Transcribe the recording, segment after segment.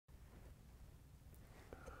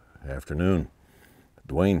Afternoon.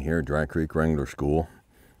 Dwayne here, Dry Creek Wrangler School,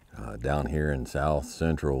 down here in South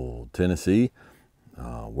Central Tennessee,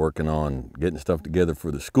 working on getting stuff together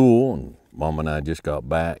for the school. And Mom and I just got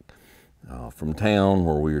back from town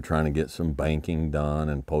where we were trying to get some banking done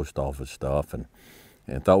and post office stuff, and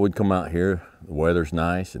thought we'd come out here. The weather's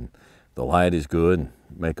nice and the light is good, and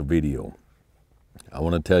make a video. I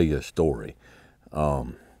want to tell you a story.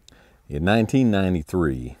 In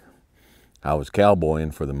 1993, I was cowboying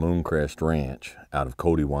for the Mooncrest Ranch out of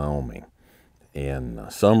Cody, Wyoming,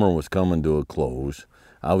 and summer was coming to a close.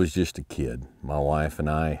 I was just a kid. My wife and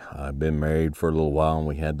I'd been married for a little while, and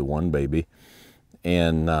we had the one baby.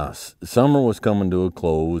 And summer was coming to a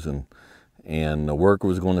close, and the work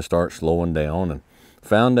was going to start slowing down, and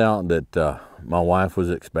found out that my wife was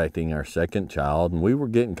expecting our second child, and we were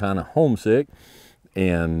getting kind of homesick,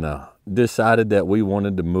 and decided that we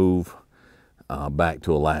wanted to move back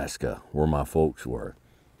to Alaska, where my folks were.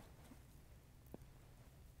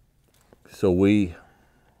 So we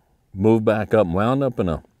moved back up and wound up in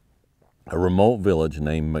a remote village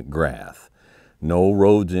named McGrath. No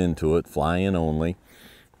roads into it, fly-in only.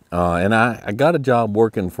 And I got a job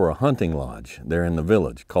working for a hunting lodge there in the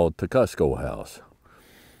village called Tecusco House.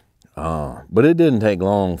 But it didn't take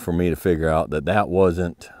long for me to figure out that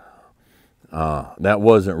wasn't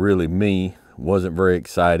really me. Wasn't very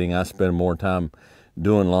exciting. I spent more time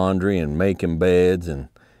doing laundry and making beds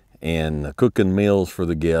and cooking meals for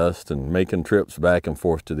the guests and making trips back and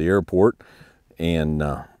forth to the airport. And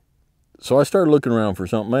so I started looking around for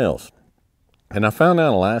something else. And I found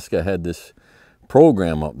out Alaska had this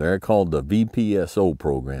program up there called the VPSO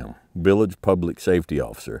program, Village Public Safety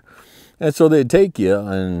Officer. And so they'd take you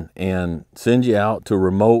and send you out to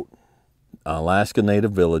remote Alaska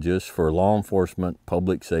Native villages for law enforcement,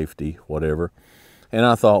 public safety, whatever. And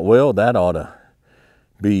I thought, well, that ought to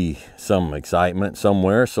be some excitement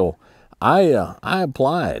somewhere. So I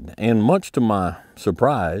applied, and much to my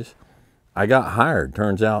surprise, I got hired.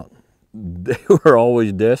 Turns out they were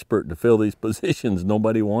always desperate to fill these positions.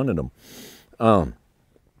 Nobody wanted them.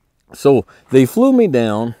 So they flew me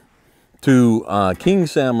down to King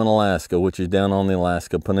Salmon, Alaska, which is down on the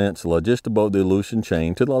Alaska Peninsula, just above the Aleutian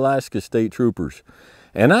Chain, to the Alaska State Troopers.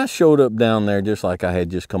 And I showed up down there just like I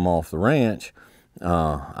had just come off the ranch.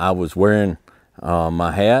 I was wearing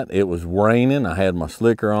my hat. It was raining. I had my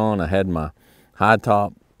slicker on. I had my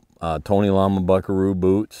high-top Tony Lama Buckaroo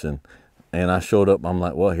boots, and I showed up. I'm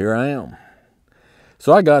like, well, here I am.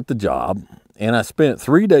 So I got the job, and I spent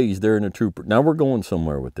 3 days there in the trooper. Now we're going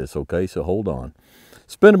somewhere with this, okay? So hold on.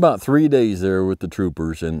 Spent about 3 days there with the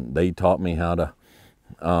troopers, and they taught me how to,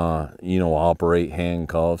 operate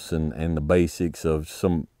handcuffs and the basics of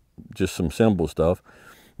some simple stuff.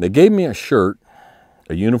 They gave me a shirt,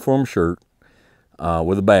 a uniform shirt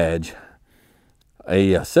with a badge,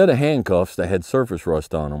 a set of handcuffs that had surface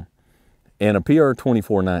rust on them, and a PR-24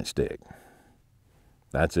 nightstick.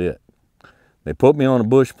 That's it. They put me on a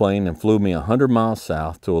bush plane and flew me 100 miles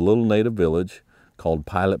south to a little native village called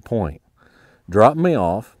Pilot Point. Dropped me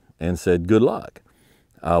off and said, good luck.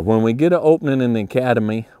 When we get an opening in the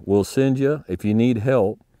academy, we'll send you. If you need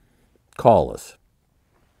help, call us.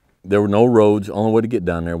 There were no roads. Only way to get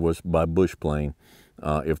down there was by bush plane,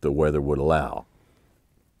 if the weather would allow.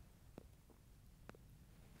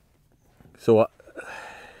 So,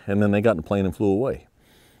 and then they got in the plane and flew away.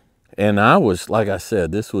 And I was, like I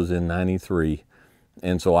said, this was in 93.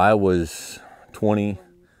 And so I was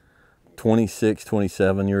 26,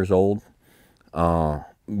 27 years old.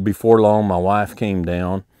 Before long, my wife came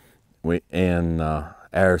down, and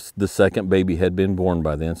the second baby had been born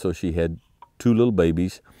by then, so she had 2 little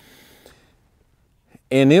babies.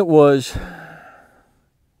 And it was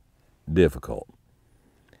difficult.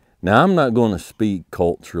 Now, I'm not going to speak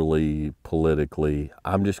culturally, politically.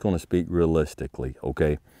 I'm just going to speak realistically,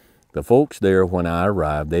 okay? The folks there, when I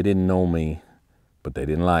arrived, they didn't know me, but they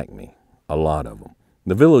didn't like me, a lot of them.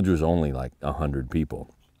 The village was only like 100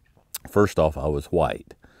 people. First off, I was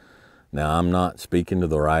white. Now, I'm not speaking to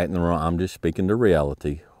the right and the wrong. I'm just speaking to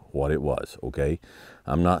reality, what it was, okay?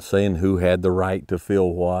 I'm not saying who had the right to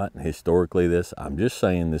feel what, historically this. I'm just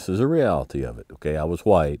saying this is a reality of it, okay? I was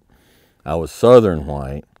white. I was Southern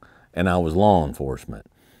white, and I was law enforcement.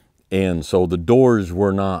 And so the doors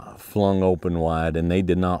were not flung open wide, and they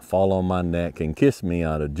did not fall on my neck and kiss me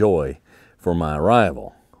out of joy for my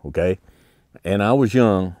arrival, okay? And I was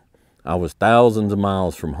young. I was thousands of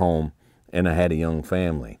miles from home, and I had a young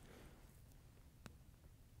family.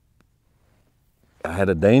 I had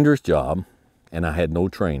a dangerous job, and I had no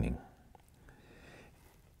training.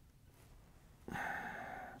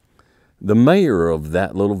 The mayor of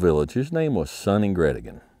that little village, his name was Sonny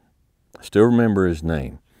Gredigan. I still remember his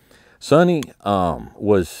name. Sonny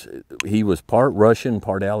he was part Russian,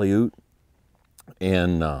 part Aleut,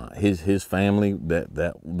 and his family,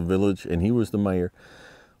 that village, and he was the mayor.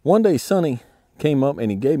 One day, Sonny came up and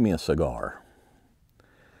he gave me a cigar.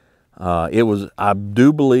 It was, I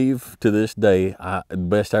do believe to this day, the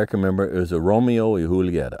best I can remember, it was a Romeo y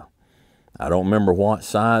Julieta. I don't remember what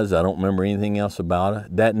size. I don't remember anything else about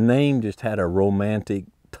it. That name just had a romantic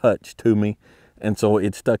touch to me, and so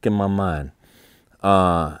it stuck in my mind.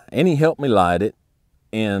 And he helped me light it,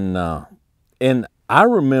 and I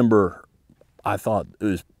remember I thought it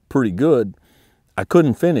was pretty good. I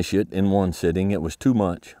couldn't finish it in one sitting. It was too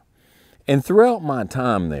much. And throughout my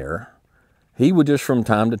time there, he would just from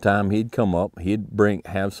time to time, he'd come up, he'd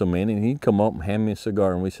have some in, and he'd come up and hand me a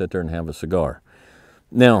cigar, and we'd sit there and have a cigar.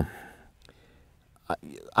 Now,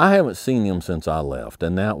 I haven't seen him since I left,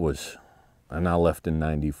 and I left in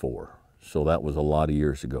 '94, so that was a lot of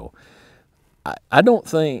years ago. I don't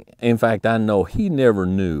think, in fact, I know he never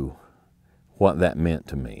knew what that meant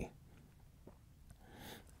to me.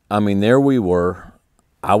 I mean, there we were.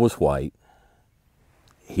 I was white.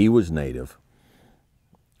 He was native.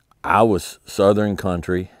 I was Southern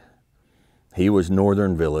country. He was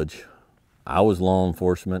Northern village. I was law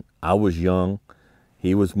enforcement. I was young.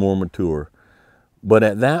 He was more mature. But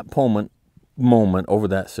at that moment over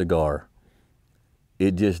that cigar,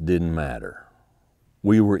 it just didn't matter.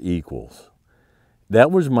 We were equals.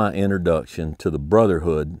 That was my introduction to the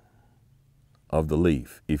Brotherhood of the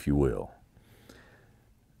Leaf, if you will.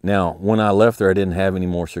 Now, when I left there, I didn't have any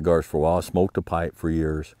more cigars for a while. I smoked a pipe for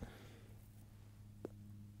years.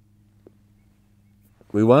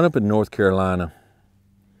 We wound up in North Carolina,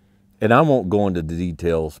 and I won't go into the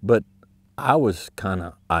details, but I was kind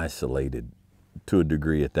of isolated to a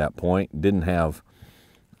degree at that point. Didn't have,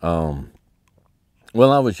 well,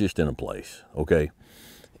 I was just in a place, okay?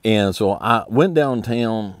 And so I went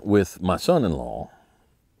downtown with my son-in-law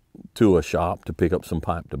to a shop to pick up some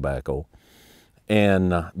pipe tobacco,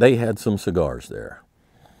 and they had some cigars there.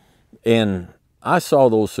 And I saw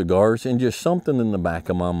those cigars, and just something in the back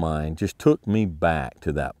of my mind just took me back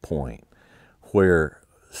to that point where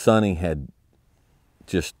Sonny had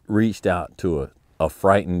just reached out to a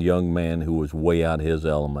frightened young man who was way out of his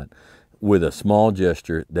element with a small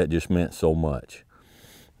gesture that just meant so much.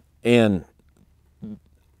 And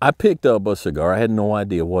I picked up a cigar. I had no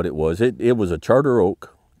idea what it was. It was a Charter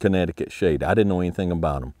Oak Connecticut shade. I didn't know anything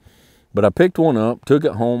about them. But I picked one up, took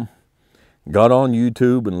it home, got on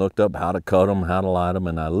YouTube and looked up how to cut them, how to light them,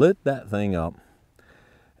 and I lit that thing up,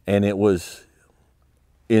 and it was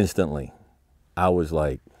instantly, I was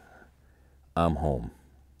like, I'm home.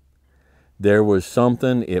 There was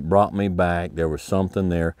something, it brought me back. There was something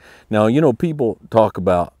there. Now, you know, people talk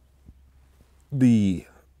about the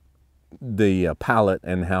palate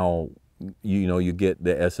and how, you know, you get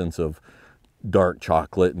the essence of dark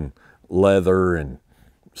chocolate and leather and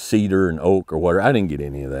cedar and oak or whatever. I didn't get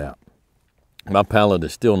any of that. My palate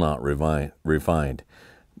is still not refined.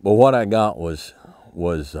 But what I got was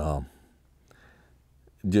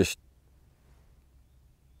just,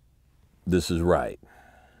 this is right.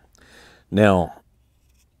 Now,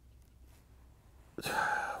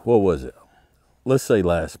 what was it? Let's say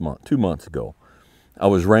last month, 2 months ago, I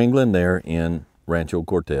was wrangling there in Rancho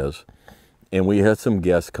Cortez, and we had some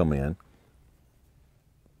guests come in.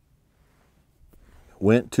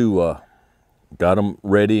 Went to, got them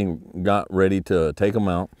ready and got ready to take them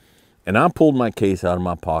out. And I pulled my case out of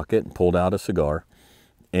my pocket and pulled out a cigar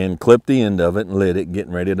and clipped the end of it and lit it,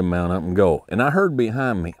 getting ready to mount up and go. And I heard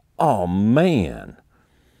behind me, oh man,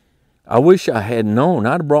 I wish I had known.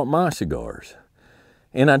 I'd have brought my cigars.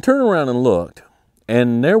 And I turned around and looked,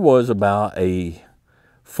 and there was about a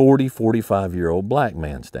 40, 45-year-old black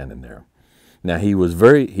man standing there. Now he was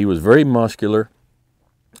very muscular,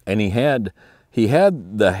 and he had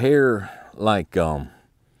the hair like, I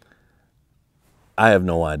have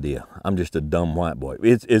no idea. I'm just a dumb white boy.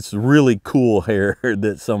 It's really cool hair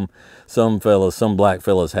that some fellas, some black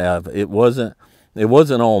fellas have. It wasn't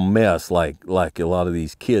all mess like a lot of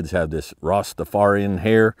these kids have this Rastafarian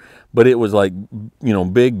hair, but it was like, you know,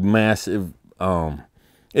 big, massive.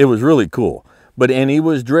 It was really cool. And he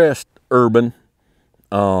was dressed urban,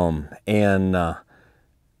 and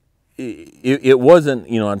it wasn't,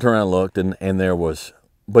 you know, I turned around and looked, and there was,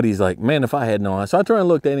 but he's like, man, if I had known. So I turned and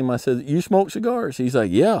looked at him. I said, you smoke cigars? He's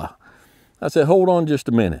like, yeah. I said, hold on just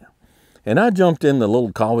a minute. And I jumped in the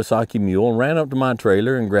little Kawasaki Mule and ran up to my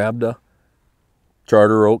trailer and grabbed a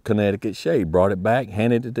Charter Oak Connecticut shade, brought it back,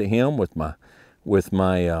 handed it to him with my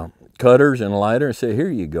cutters and a lighter, and said, here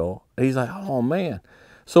you go. He's like, oh man.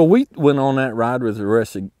 So we went on that ride with the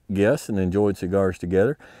rest of the guests and enjoyed cigars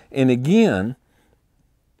together. And again,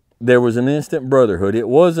 there was an instant brotherhood. It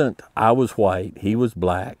wasn't I was white, he was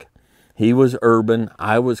black, he was urban,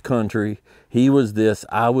 I was country, he was this,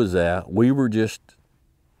 I was that. We were just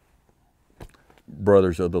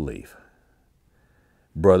brothers of the leaf.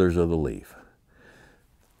 Brothers of the leaf.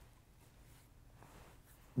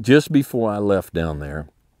 Just before I left down there,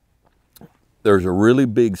 there's a really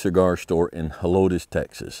big cigar store in Helotes,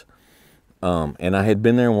 Texas. And I had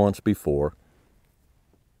been there once before.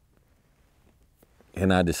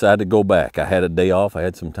 And I decided to go back. I had a day off. I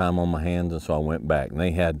had some time on my hands, and so I went back. And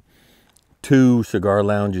they had 2 cigar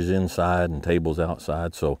lounges inside and tables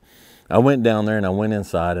outside. So I went down there and I went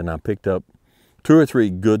inside and I picked up 2 or 3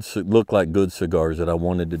 good, looked like good cigars that I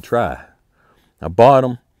wanted to try. I bought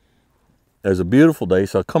them. It was a beautiful day,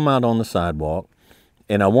 so I come out on the sidewalk,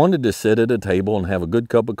 and I wanted to sit at a table and have a good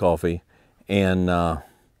cup of coffee and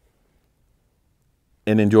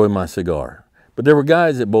enjoy my cigar. But there were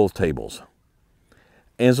guys at both tables.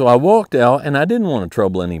 And so I walked out, and I didn't want to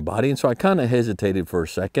trouble anybody, and so I kind of hesitated for a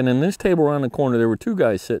second. And this table around the corner, there were 2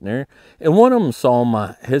 guys sitting there, and one of them saw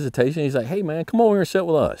my hesitation. He's like, "Hey, man, come over here and sit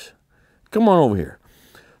with us. Come on over here."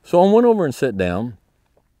 So I went over and sat down,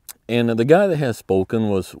 and the guy that had spoken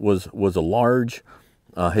was a large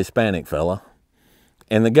Hispanic fella,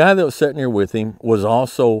 and the guy that was sitting here with him was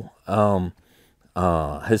also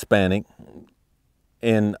Hispanic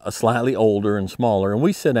and slightly older and smaller. And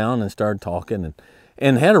we sat down and started talking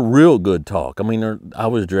and had a real good talk. I mean, I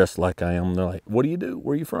was dressed like I am. They're like, "What do you do?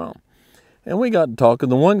 Where are you from?" And we got to talking.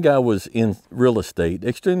 The one guy was in real estate,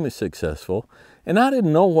 extremely successful, and I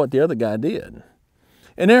didn't know what the other guy did.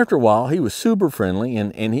 And after a while, he was super friendly,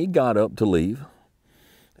 and he got up to leave.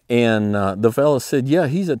 And the fella said, "Yeah,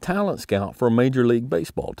 he's a talent scout for a Major League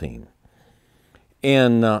Baseball team."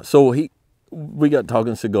 And so we got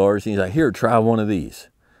talking cigars, and he's like, "Here, try one of these."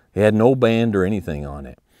 It had no band or anything on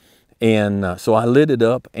it. And so I lit it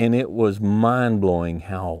up, and it was mind-blowing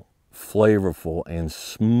how flavorful and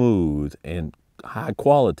smooth and high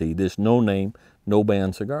quality this no-name,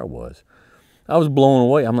 no-band cigar was. I was blown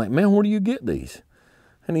away. I'm like, "Man, where do you get these?"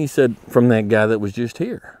 And he said, "From that guy that was just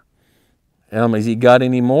here." Has he got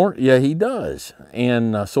any more? Yeah, he does.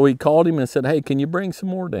 And so he called him and said, "Hey, can you bring some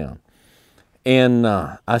more down?" And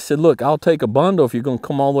I said, "Look, I'll take a bundle if you're going to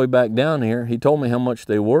come all the way back down here." He told me how much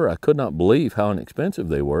they were. I could not believe how inexpensive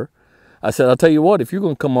they were. I said, "I'll tell you what, if you're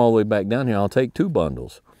going to come all the way back down here, I'll take 2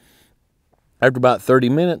 bundles. After about 30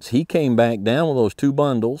 minutes, he came back down with those 2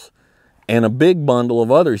 bundles and a big bundle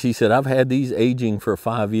of others. He said, "I've had these aging for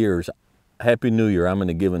 5 years. Happy New Year. I'm in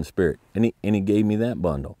a giving spirit." And he gave me that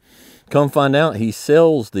bundle. Come find out, he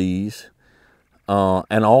sells these,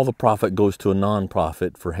 and all the profit goes to a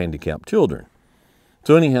nonprofit for handicapped children.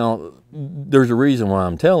 So anyhow, there's a reason why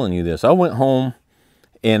I'm telling you this. I went home,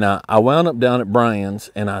 and I wound up down at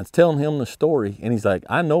Brian's, and I was telling him the story, and he's like,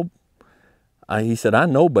 he said, "I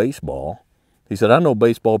know baseball." He said, "I know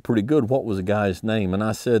baseball pretty good. What was the guy's name?" And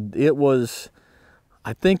I said,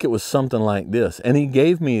 I think it was something like this. And he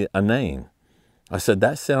gave me a name. I said,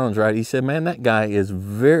 "That sounds right." He said, "Man, that guy is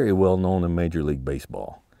very well known in Major League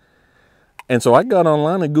Baseball." And so I got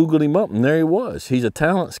online and Googled him up, and there he was. He's a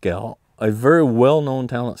talent scout, a very well-known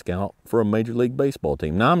talent scout for a Major League Baseball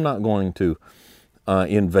team. Now, I'm not going to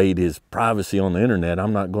invade his privacy on the internet.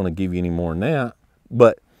 I'm not going to give you any more than that,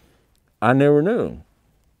 but I never knew.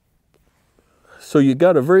 So you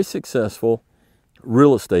got a very successful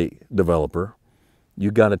real estate developer,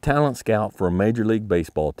 you got a talent scout for a Major League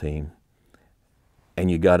Baseball team, and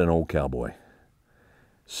you got an old cowboy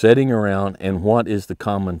sitting around, and what is the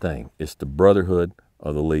common thing? It's the brotherhood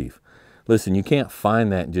of the leaf. Listen, you can't find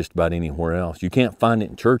that just about anywhere else. You can't find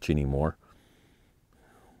it in church anymore.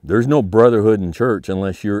 There's no brotherhood in church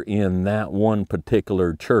unless you're in that one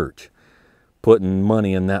particular church, putting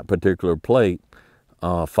money in that particular plate,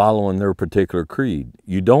 following their particular creed.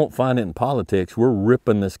 You don't find it in politics. We're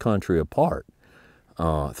ripping this country apart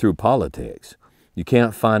through politics. You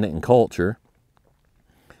can't find it in culture.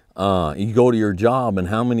 You go to your job, and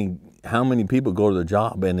how many people go to the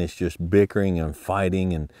job and it's just bickering and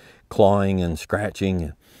fighting and clawing and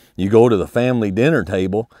scratching. You go to the family dinner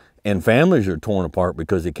table, and families are torn apart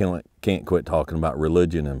because they can't quit talking about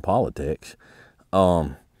religion and politics.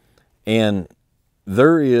 And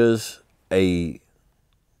there is a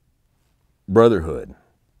brotherhood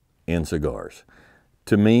in cigars.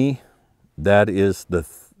 To me, that is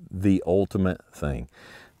the ultimate thing.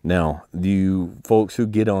 Now, you folks who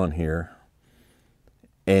get on here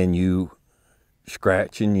and you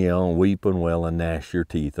scratch and yell and weep and wail and gnash your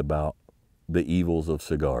teeth about the evils of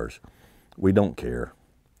cigars, we don't care.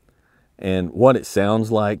 And what it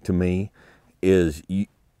sounds like to me is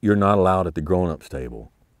you're not allowed at the grown-ups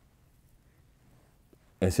table.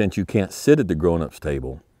 And since you can't sit at the grown-ups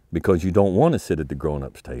table because you don't want to sit at the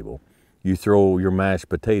grown-ups table, you throw your mashed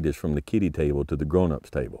potatoes from the kiddie table to the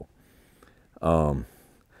grown-ups table.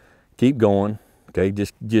 Keep going, okay?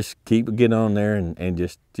 Just keep getting on there and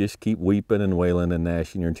just keep weeping and wailing and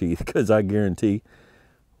gnashing your teeth, because I guarantee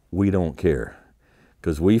we don't care,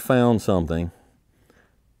 because we found something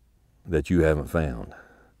that you haven't found.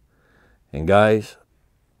 And guys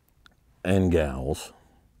and gals,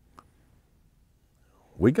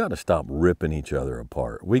 we got to stop ripping each other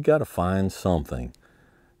apart. We got to find something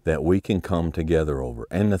that we can come together over.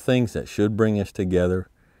 And the things that should bring us together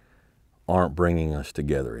aren't bringing us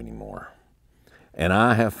together anymore. And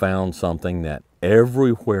I have found something that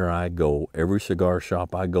everywhere I go, every cigar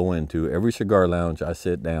shop I go into, every cigar lounge I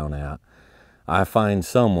sit down at, I find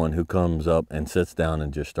someone who comes up and sits down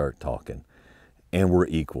and just start talking. And we're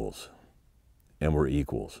equals. And we're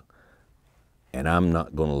equals. And I'm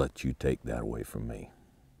not going to let you take that away from me.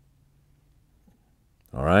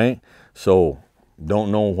 All right? So,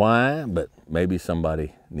 don't know why, but maybe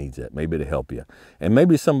somebody needs it. Maybe to help you. And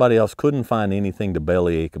maybe somebody else couldn't find anything to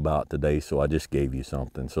bellyache about today, so I just gave you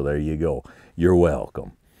something. So there you go. You're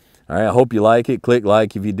welcome. All right, I hope you like it. Click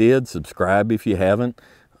like if you did. Subscribe if you haven't.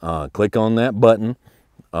 Click on that button.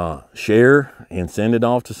 Share and send it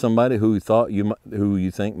off to somebody who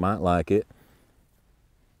you think might like it.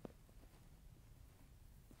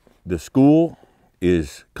 The school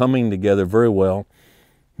is coming together very well.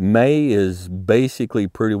 May is basically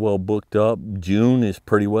pretty well booked up. June is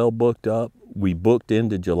pretty well booked up. We booked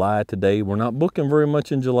into July today. We're not booking very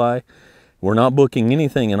much in July. We're not booking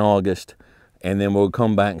anything in August. And then we'll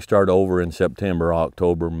come back and start over in September,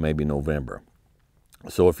 October, maybe November.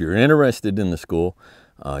 So if you're interested in the school,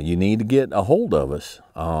 you need to get a hold of us.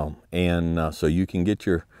 So you can get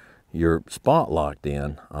your spot locked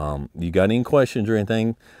in. You got any questions or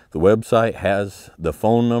anything, the website has the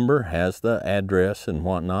phone number, has the address and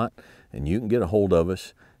whatnot, and you can get a hold of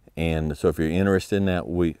us. And so if you're interested in that,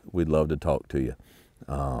 we'd love to talk to you.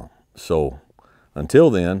 So until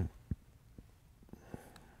then,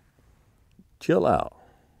 chill out,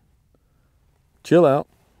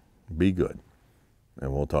 be good,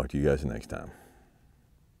 and we'll talk to you guys next time.